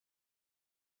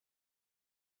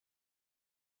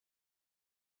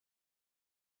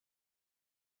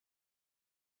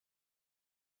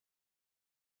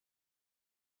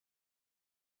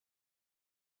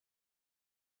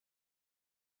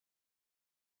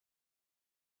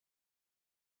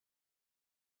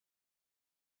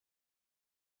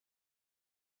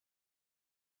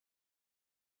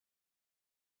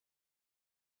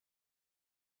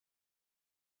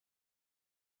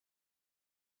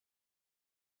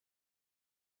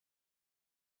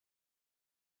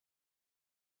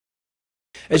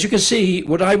As you can see,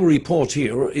 what I will report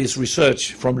here is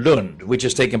research from Lund, which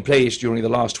has taken place during the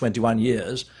last 21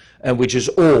 years, and which is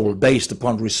all based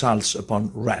upon results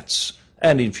upon rats,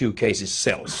 and in few cases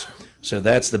cells. So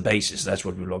that's the basis, that's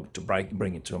what we want to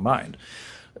bring into mind.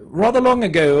 Rather long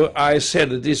ago, I said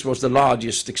that this was the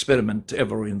largest experiment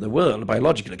ever in the world, a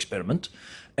biological experiment,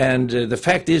 and the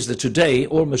fact is that today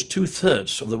almost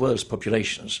 2/3 of the world's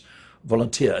populations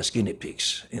volunteer as guinea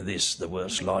pigs in this, the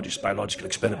world's largest biological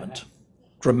experiment.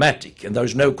 Dramatic, and there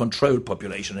is no controlled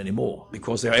population anymore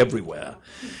because they're everywhere.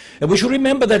 And we should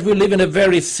remember that we live in a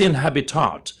very thin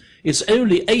habitat. It's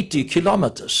only 80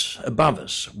 kilometers above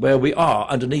us where we are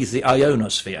underneath the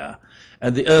ionosphere,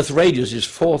 and the Earth radius is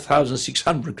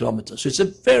 4,600 kilometers. So it's a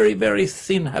very, very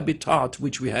thin habitat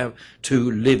which we have to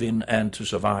live in and to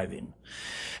survive in.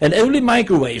 And only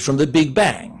microwaves from the Big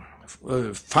Bang,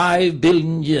 5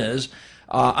 billion years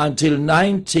until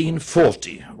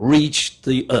 1940, reached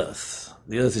the Earth.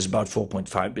 The Earth is about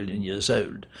 4.5 billion years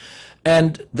old.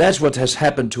 And that's what has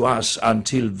happened to us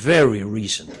until very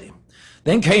recently.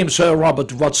 Then came Sir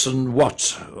Robert Watson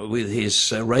Watt with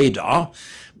his radar,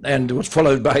 and was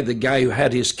followed by the guy who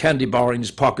had his candy bar in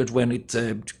his pocket when it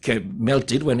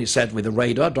melted, when he sat with the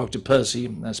radar, Dr. Percy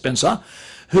Spencer,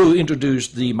 who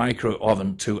introduced the micro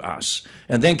oven to us.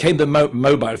 And then came the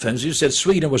mobile phones. You said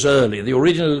Sweden was early. The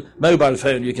original mobile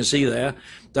phone you can see there,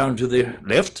 down to the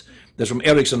left, that's from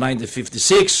Ericsson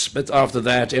 1956, but after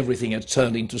that everything had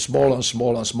turned into smaller and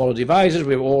smaller and smaller devices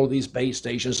with all these base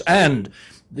stations. And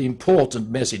the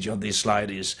important message on this slide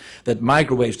is that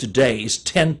microwaves today is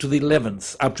 10 to the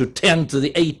 11th, up to 10 to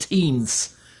the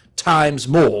 18th times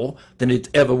more than it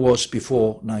ever was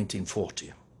before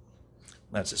 1940.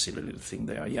 That's a silly little thing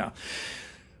there, yeah.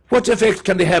 What effect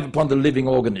can they have upon the living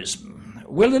organism?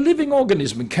 Well, the living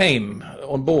organism came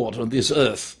on board on this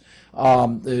Earth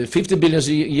 50 billion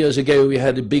years ago. We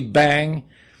had a Big Bang.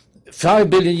 5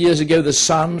 billion years ago the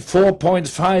Sun,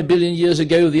 4.5 billion years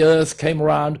ago the Earth came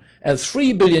around, and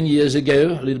 3 billion years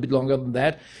ago, a little bit longer than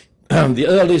that, the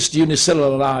earliest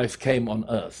unicellular life came on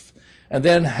Earth. And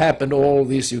then happened all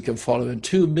this you can follow, and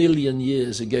 2 million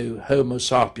years ago Homo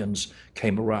sapiens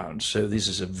came around. So this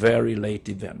is a very late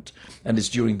event, and it's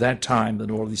during that time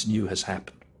that all this new has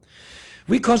happened.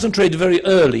 We concentrated very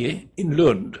early in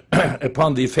Lund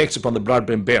upon the effects upon the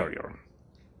blood-brain barrier.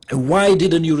 Why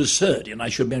did a neurosurgeon, I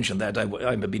should mention that I've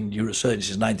been a neurosurgeon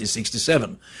since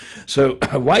 1967, so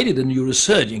why did a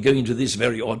neurosurgeon go into this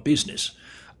very odd business?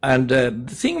 And the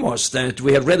thing was that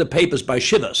we had read the papers by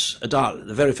Shivers et al.,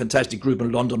 a very fantastic group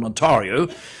in London, Ontario,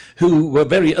 who were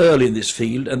very early in this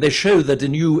field, and they showed that the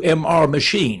new MR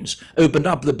machines opened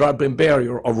up the blood-brain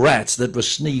barrier of rats that were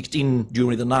sneaked in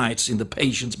during the nights in the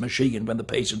patient's machine when the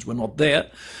patients were not there.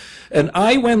 And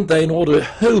I went there in order,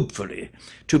 hopefully,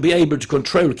 to be able to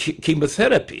control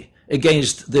chemotherapy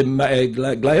against the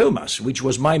gliomas, which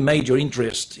was my major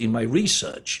interest in my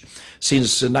research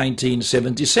since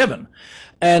 1977.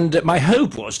 And my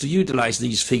hope was to utilize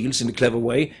these fields in a clever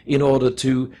way in order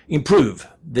to improve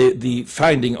the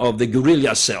finding of the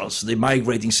guerrilla cells, the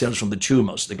migrating cells from the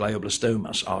tumors, the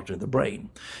glioblastomas out in the brain.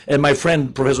 And my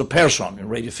friend, Professor Persson in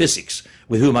radiophysics,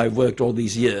 with whom I've worked all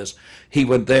these years, he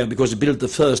went there because he built the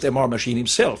first MR machine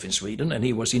himself in Sweden, and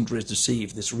he was interested to see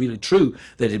if it's really true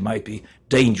that it might be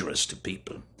dangerous to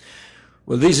people.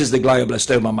 Well, this is the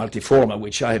glioblastoma multiforme,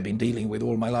 which I have been dealing with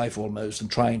all my life almost and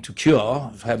trying to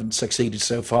cure. I haven't succeeded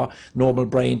so far. Normal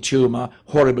brain tumor,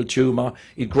 horrible tumor.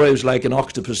 It grows like an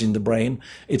octopus in the brain.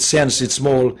 It sends its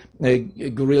small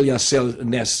guerrilla cell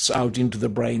nests out into the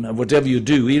brain. And whatever you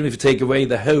do, even if you take away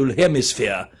the whole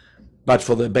hemisphere, but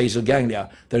for the basal ganglia,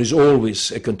 there is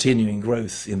always a continuing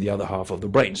growth in the other half of the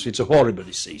brain. So it's a horrible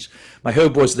disease. My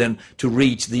hope was then to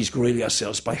reach these guerrilla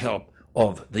cells by help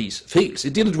of these fields.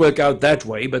 It didn't work out that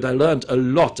way, but I learned a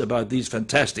lot about these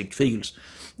fantastic fields,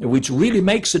 which really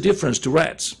makes a difference to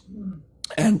rats.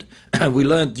 And we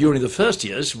learned during the first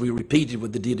years, we repeated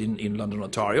what they did in London,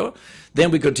 Ontario.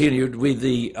 Then we continued with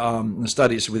the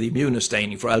studies with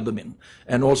immunostaining for albumin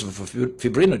and also for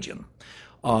fibrinogen.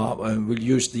 We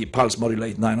used the pulse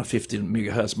modulate 9 or 15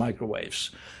 megahertz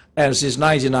microwaves. And since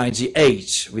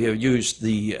 1998, we have used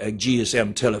the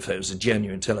GSM telephones, the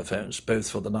genuine telephones, both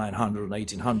for the 900 and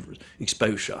 1800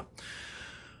 exposure.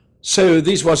 So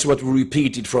this was what we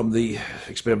repeated from the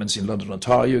experiments in London,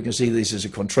 Ontario. You can see this is a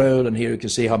control, and here you can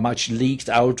see how much leaked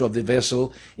out of the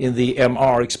vessel in the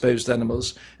MR exposed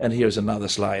animals. And here's another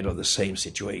slide of the same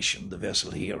situation, the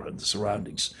vessel here and the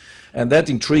surroundings. And that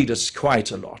intrigued us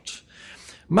quite a lot.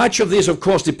 Much of this, of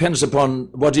course, depends upon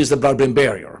what is the blood-brain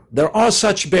barrier. There are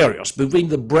such barriers between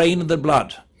the brain and the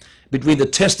blood, between the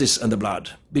testis and the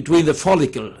blood, between the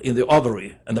follicle in the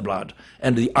ovary and the blood,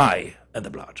 and the eye and the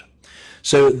blood.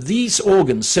 So these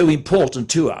organs, so important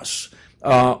to us,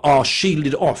 are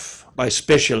shielded off by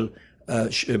special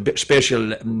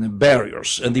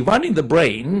barriers. And the one in the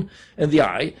brain and the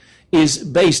eye is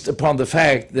based upon the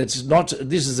fact that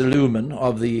this is the lumen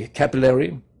of the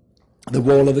capillary, the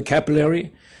wall of the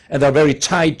capillary, and there are very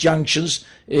tight junctions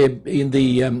between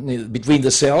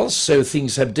the cells, so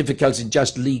things have difficulty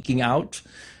just leaking out.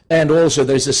 And also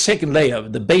there's a second layer,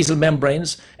 the basal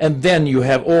membranes, and then you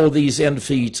have all these end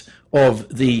feet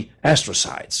of the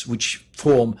astrocytes, which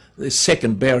form the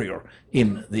second barrier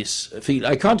in this field.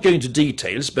 I can't go into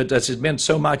details, but as it meant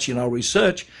so much in our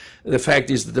research, the fact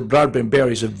is that the blood-brain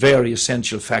barrier is a very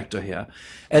essential factor here.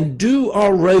 And do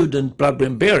our rodent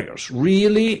blood-brain barriers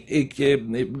really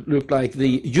look like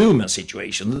the human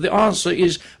situation? The answer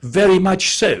is very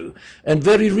much so. And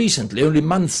very recently, only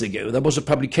months ago, there was a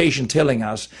publication telling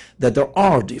us that there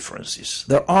are differences.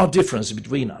 There are differences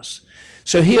between us.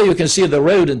 So here you can see the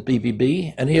rodent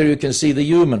BBB, and here you can see the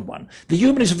human one. The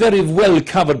human is very well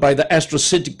covered by the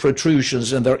astrocytic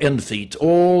protrusions and their end feet,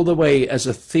 all the way as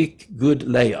a thick, good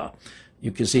layer.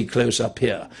 You can see close up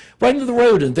here. While in the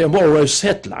rodent, they're more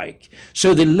rosette-like.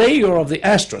 So the layer of the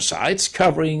astrocytes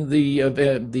covering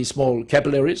the small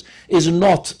capillaries is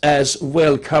not as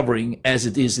well covering as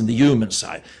it is in the human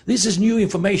side. This is new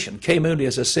information, came only,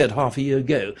 as I said, half a year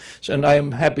ago. So, and I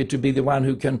am happy to be the one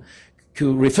who can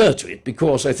refer to it,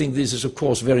 because I think this is, of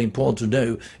course, very important to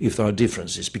know if there are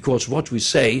differences, because what we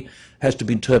say has to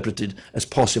be interpreted as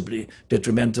possibly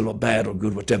detrimental or bad or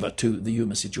good, whatever, to the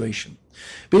human situation.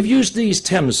 We've used these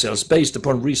TEM cells based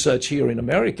upon research here in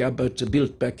America, but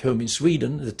built back home in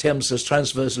Sweden, the TEM cells,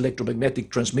 transverse electromagnetic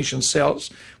transmission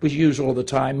cells, which we use all the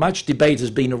time. Much debate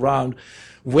has been around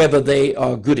whether they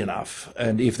are good enough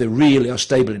and if they really are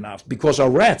stable enough, because our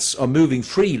rats are moving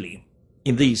freely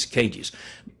in these cages.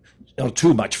 Not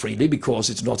too much freely, because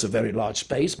it's not a very large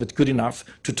space, but good enough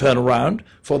to turn around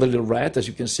for the little rat. As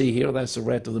you can see here, that's a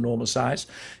rat of the normal size.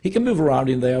 He can move around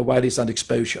in there while he's under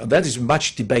exposure. And that is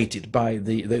much debated by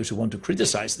those who want to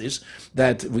criticize this,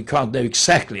 that we can't know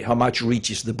exactly how much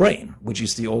reaches the brain, which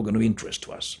is the organ of interest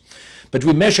to us. But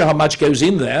we measure how much goes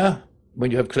in there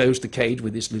when you have closed the cage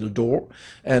with this little door.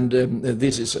 And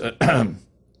this is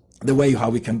the way how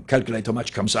we can calculate how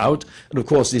much comes out. And of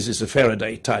course, this is a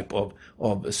Faraday type of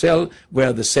cell,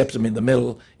 where the septum in the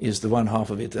middle is the one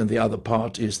half of it, and the other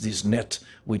part is this net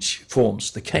which forms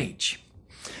the cage.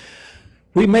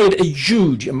 We made a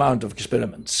huge amount of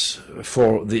experiments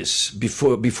for this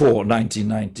before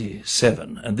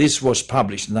 1997, and this was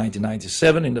published in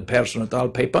 1997 in the Persson et al.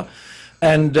 Paper.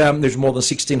 And there's more than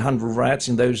 1,600 rats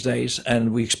in those days,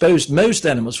 and we exposed most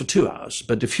animals for 2 hours,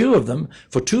 but a few of them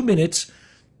for 2 minutes,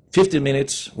 15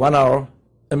 minutes, 1 hour,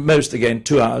 and most again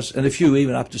 2 hours, and a few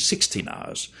even up to 16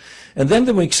 hours. And then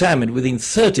they were examined within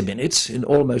 30 minutes in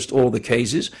almost all the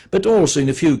cases, but also in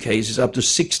a few cases up to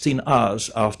 16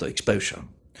 hours after exposure.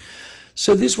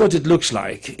 So this is what it looks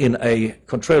like in a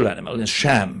control animal, in a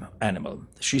sham animal.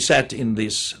 She sat in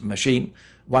this machine,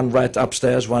 one rat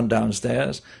upstairs, one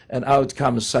downstairs, and out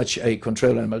comes such a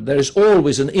control animal. There is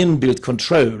always an inbuilt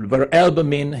control, where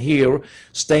albumin here,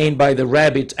 stained by the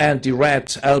rabbit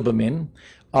anti-rat albumin,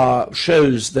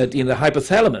 shows that in the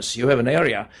hypothalamus you have an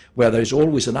area where there is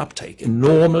always an uptake, a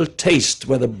normal taste,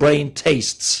 where the brain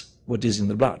tastes what is in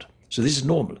the blood. So this is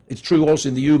normal. It's true also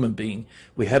in the human being.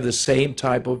 We have the same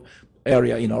type of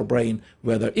area in our brain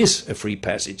where there is a free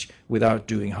passage without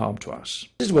doing harm to us.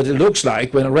 This is what it looks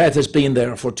like when a rat has been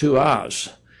there for 2 hours.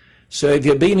 So if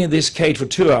you've been in this cage for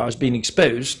 2 hours, being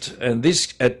exposed, and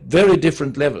this at very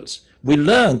different levels, we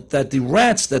learned that the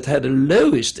rats that had the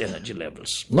lowest energy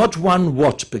levels, not 1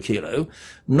 watt per kilo,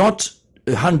 not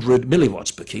 100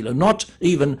 milliwatts per kilo, not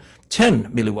even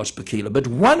 10 milliwatts per kilo, but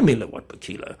 1 milliwatt per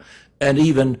kilo, and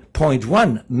even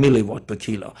 0.1 milliwatt per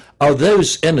kilo, are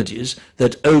those energies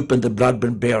that open the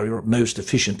blood-brain barrier most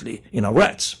efficiently in our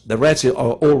rats. The rats are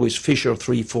always Fisher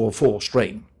 344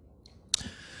 strain.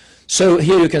 So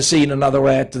here you can see in another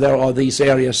rat, there are these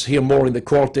areas here more in the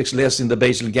cortex, less in the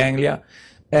basal ganglia.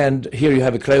 And here you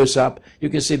have a close-up. You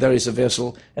can see there is a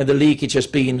vessel, and the leakage has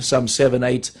been some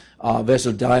 7-8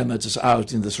 vessel diameters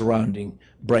out in the surrounding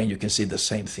brain. You can see the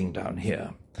same thing down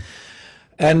here.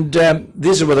 And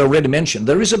this is what I already mentioned.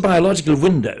 There is a biological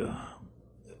window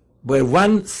where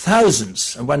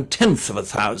 1/1000th and 1/10th of a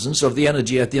thousandth of the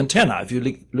energy at the antenna, if you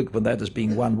look upon that as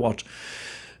being 1 watt,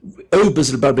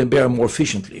 opens the blood-brain barrier more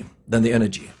efficiently than the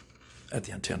energy at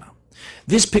the antenna.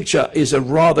 This picture is a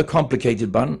rather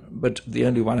complicated one, but the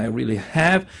only one I really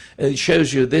have. It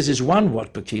shows you this is 1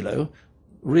 watt per kilo,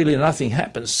 really nothing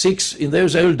happens. 6, in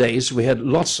those old days, we had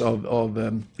lots of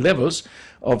levels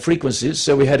of frequencies.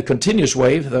 So we had a continuous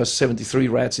wave. There were 73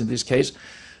 rats in this case.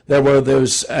 There were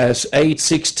those as 8,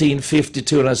 16, 50,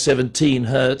 217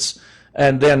 hertz.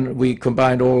 And then we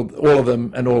combined all of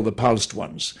them and all the pulsed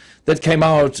ones. That came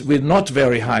out with not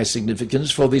very high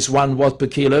significance for this 1 watt per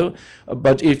kilo.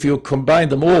 But if you combine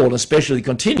them all, especially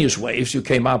continuous waves, you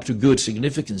came up to good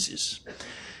significances.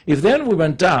 If then we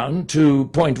went down to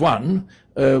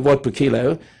 0.1 watt per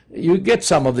kilo, you get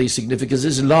some of these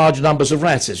significances, large numbers of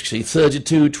rats, as you see,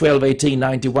 32, 12, 18,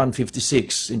 91,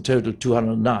 56, in total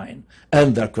 209,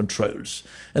 and their controls.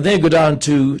 And then you go down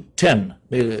to 10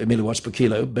 milliwatts per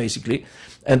kilo, basically,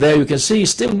 and there you can see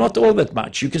still not all that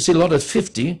much. You can see a lot at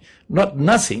 50,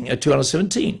 nothing at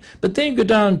 217. But then you go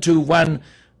down to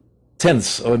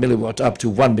 1/10 of a milliwatt up to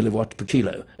 1 milliwatt per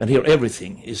kilo, and here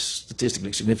everything is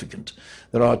statistically significant.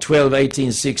 There are 12,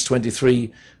 18, 6,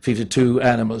 23, 52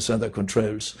 animals and their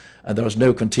controls, and there is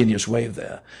no continuous wave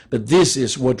there. But this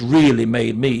is what really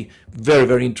made me very,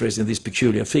 very interested in this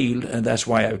peculiar field, and that's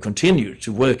why I continue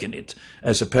to work in it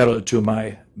as a parallel to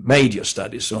my major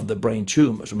studies on the brain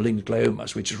tumors, malignant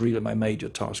gliomas, which is really my major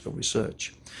task of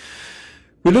research.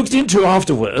 We looked into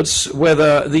afterwards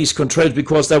whether these controls,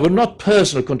 because there were not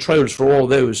personal controls for all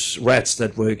those rats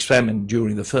that were examined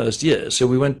during the first year. So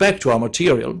we went back to our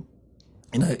material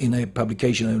in a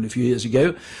publication only a few years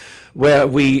ago, where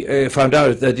we found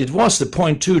out that it was the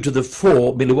 0.2 to the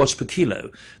 4 milliwatts per kilo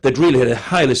that really had a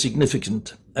highly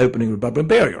significant opening of the blood-brain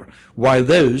barrier, while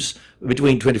those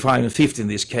between 25 and 50 in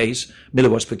this case,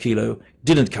 milliwatts per kilo,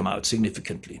 didn't come out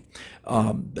significantly,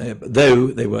 though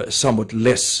they were somewhat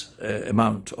less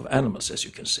amount of animals, as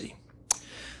you can see.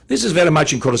 This is very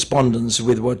much in correspondence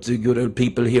with what the good old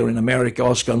people here in America,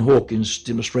 Oscar and Hawkins,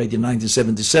 demonstrated in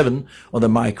 1977 on the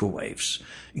microwaves.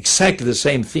 Exactly the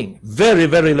same thing, very,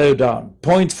 very low down,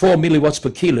 0.4 milliwatts per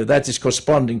kilo, that is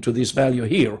corresponding to this value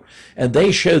here. And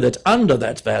they show that under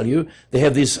that value, they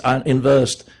have this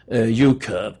inversed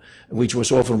U-curve, which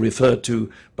was often referred to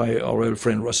by our old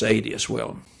friend Rosadi as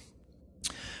well.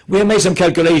 We have made some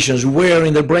calculations where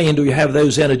in the brain do you have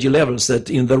those energy levels that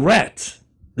in the rat,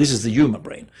 this is the human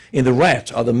brain, in the rat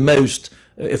are the most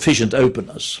efficient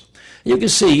openers. You can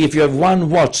see if you have 1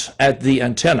 watt at the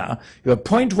antenna, you have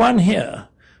 0.1 here,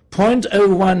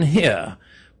 0.01 here,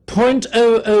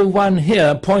 0.001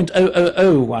 here,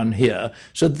 0.0001 here.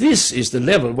 So this is the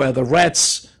level where the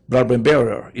rat's blood-brain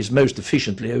barrier is most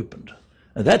efficiently opened.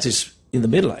 And that is in the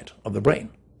midline of the brain.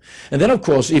 And then, of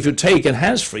course, if you take a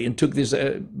hands-free and took this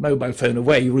mobile phone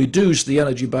away, you reduce the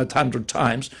energy by 100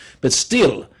 times, but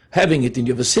still having it in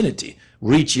your vicinity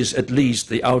reaches at least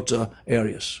the outer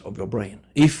areas of your brain,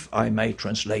 if I may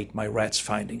translate my rat's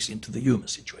findings into the human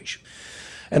situation.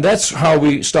 And that's how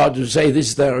we started to say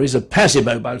there is a passive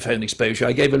mobile phone exposure.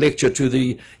 I gave a lecture to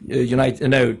the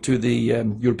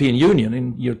European Union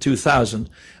in year 2000.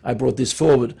 I brought this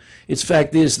forward. Its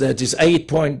fact is that it's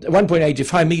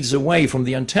 1.85 meters away from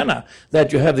the antenna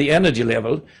that you have the energy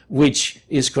level, which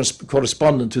is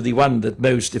correspondent to the one that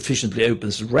most efficiently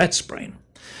opens the rat's brain,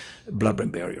 blood-brain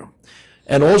barrier.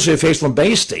 And also if it's from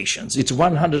base stations, it's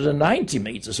 190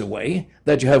 meters away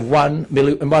that you have 1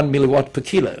 milliwatt per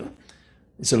kilo.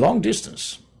 It's a long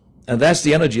distance, and that's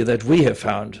the energy that we have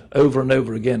found over and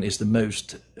over again is the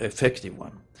most effective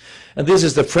one. And this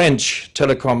is the French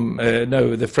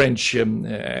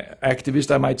activist,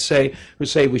 I might say, who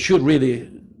say we should really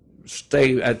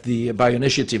stay at the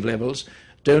bioinitiative levels.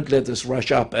 Don't let us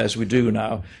rush up as we do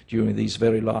now during these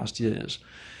very last years.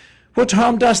 What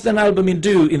harm does then albumin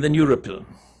do in the neuropil,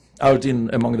 out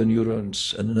among the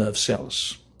neurons and the nerve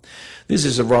cells? This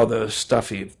is a rather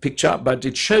stuffy picture, but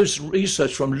it shows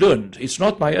research from Lund. It's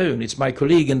not my own, it's my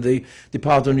colleague in the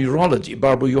Department of Neurology,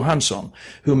 Barbro Johansson,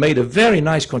 who made a very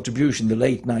nice contribution in the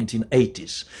late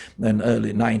 1980s and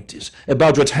early 90s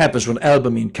about what happens when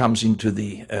albumin comes into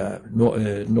the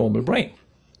normal brain.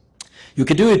 You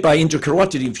can do it by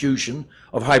intracarotid infusion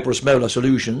of hyperosmolar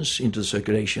solutions into the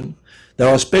circulation. There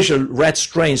are special rat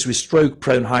strains with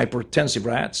stroke-prone hypertensive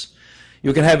rats.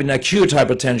 You can have an acute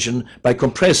hypertension by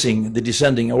compressing the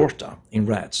descending aorta in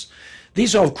rats.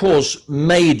 These are, of course,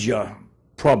 major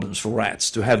problems for rats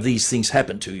to have these things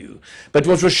happen to you. But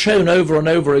what was shown over and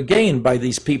over again by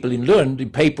these people in Lund,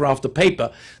 in paper after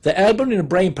paper, the albumin in the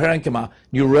brain parenchyma,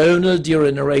 neuronal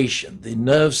degeneration, the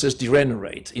nerve cells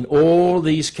degenerate in all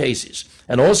these cases,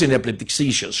 and also in epileptic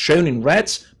seizures, shown in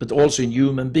rats, but also in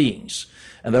human beings.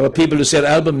 And there were people who said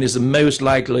albumin is the most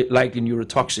likely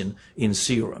neurotoxin in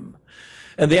serum.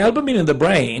 And the albumin in the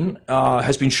brain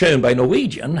has been shown by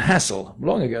Norwegian, Hassel,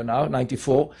 long ago now,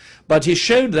 94, but he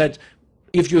showed that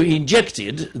if you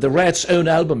injected the rat's own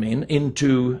albumin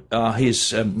into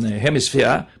his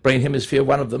hemisphere, brain hemisphere,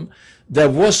 one of them, there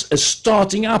was a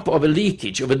starting up of a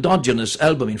leakage of endogenous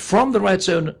albumin from the rat's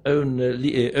own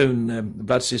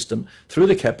blood system through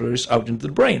the capillaries out into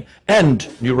the brain, and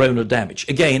neuronal damage.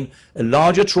 Again, a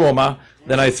larger trauma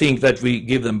than I think that we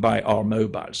give them by our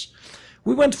mobiles.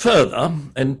 We went further.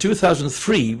 In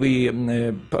 2003, we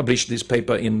published this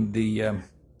paper in the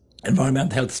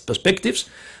Environmental Health Perspectives,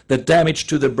 that damage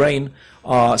to the brain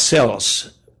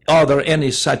cells. Are there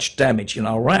any such damage in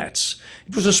our rats?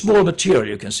 It was a small material,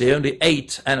 you can see, only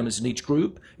 8 animals in each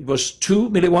group. It was 2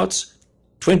 milliwatts,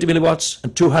 20 milliwatts,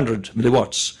 and 200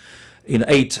 milliwatts in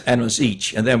 8 animals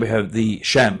each. And then we have the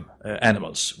sham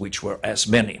animals, which were as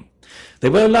many. They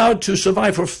were allowed to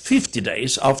survive for 50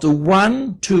 days after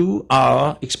 1-2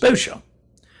 hour exposure.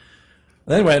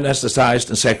 They were anesthetized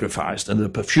and sacrificed, and the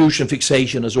perfusion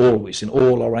fixation as always in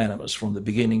all our animals from the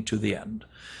beginning to the end.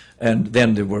 And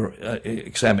then they were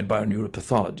examined by a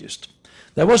neuropathologist.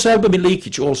 There was albumin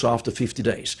leakage also after 50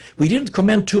 days. We didn't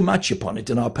comment too much upon it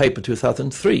in our paper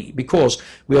 2003 because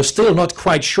we are still not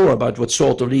quite sure about what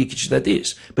sort of leakage that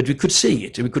is. But we could see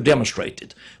it, we could demonstrate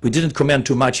it. We didn't comment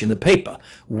too much in the paper.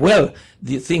 Well,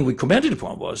 the thing we commented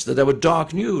upon was that there were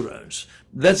dark neurons.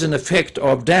 That's an effect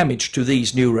of damage to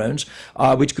these neurons,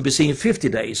 which could be seen 50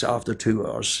 days after 2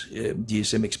 hours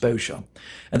DSM exposure.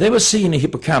 And they were seen in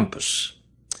hippocampus.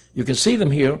 You can see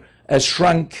them here as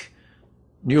shrunk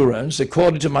neurons.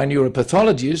 According to my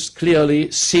neuropathologist,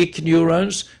 clearly sick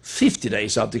neurons 50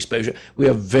 days after exposure. We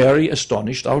are very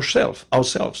astonished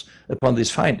ourselves upon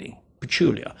this finding.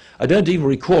 Peculiar. I don't even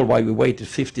recall why we waited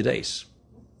 50 days.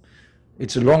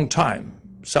 It's a long time.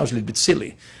 Sounds a little bit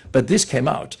silly. But this came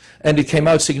out, and it came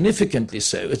out significantly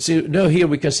so. It's, here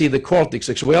we can see the cortex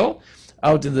as well.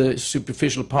 Out in the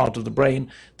superficial part of the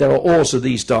brain, there are also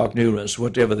these dark neurons,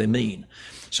 whatever they mean.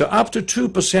 So up to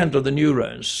 2% of the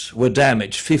neurons were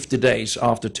damaged 50 days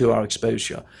after 2-hour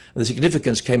exposure. The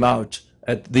significance came out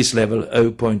at this level,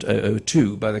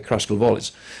 0.002 by the Kruskal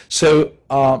Wallis. So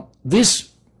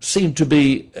this seemed to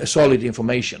be solid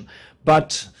information.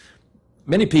 But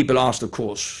many people asked, of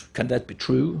course, can that be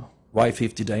true? Why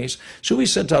 50 days? So we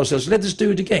said to ourselves, let us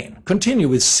do it again. Continue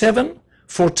with 7,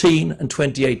 14 and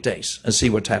 28 days and see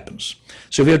what happens.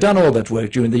 So we have done all that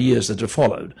work during the years that have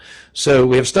followed. So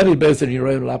we have studied both the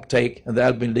neuronal uptake and the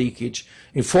albumin leakage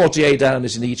in 48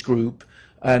 animals in each group.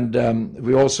 And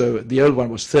we also, the old one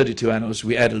was 32 animals.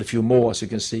 We added a few more, as you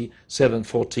can see, 7,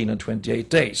 14 and 28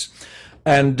 days.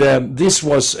 And this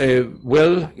was a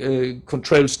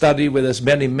well-controlled study with as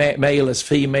many male as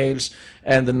females,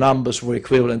 and the numbers were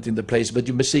equivalent in the place. But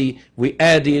you may see we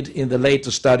added in the later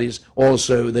studies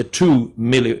also the 0.2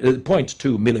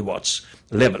 milliwatts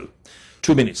level.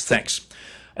 2 minutes, thanks.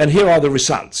 And here are the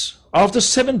results. After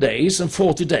 7 days and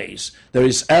 40 days, there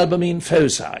is albumin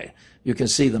foci. You can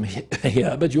see them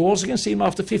here, but you also can see them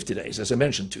after 50 days, as I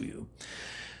mentioned to you.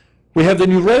 We have the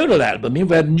neuronal albumin,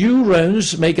 where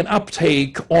neurons make an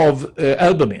uptake of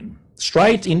albumin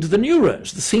straight into the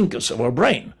neurons, the thinkers of our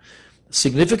brain.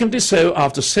 Significantly so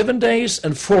after 7 days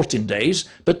and 14 days,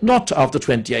 but not after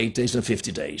 28 days and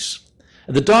 50 days.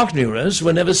 And the dark neurons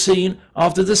were never seen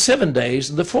after the 7 days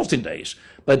and the 14 days,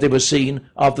 but they were seen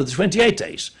after the 28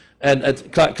 days, and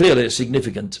at clearly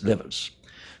significant levels.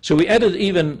 So we added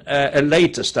even a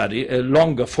later study, a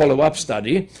longer follow-up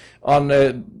study on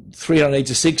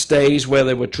 386 days where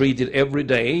they were treated every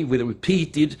day with a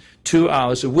repeated 2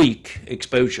 hours a week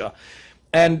exposure.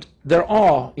 And there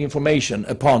are information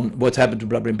upon what happened to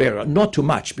blood-brain barrier, not too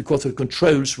much, because the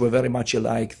controls were very much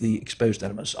alike the exposed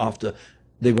animals after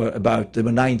they were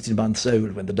 19 months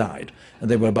old when they died, and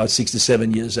they were about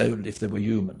 67 years old if they were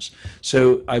humans.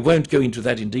 So I won't go into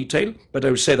that in detail, but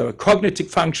I will say there were cognitive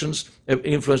functions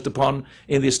influenced upon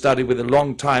in this study with the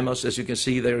long timers. As you can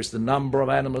see, there is the number of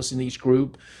animals in each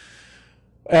group.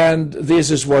 And this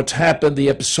is what happened. The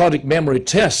episodic memory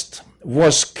test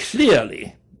was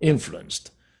clearly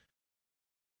influenced.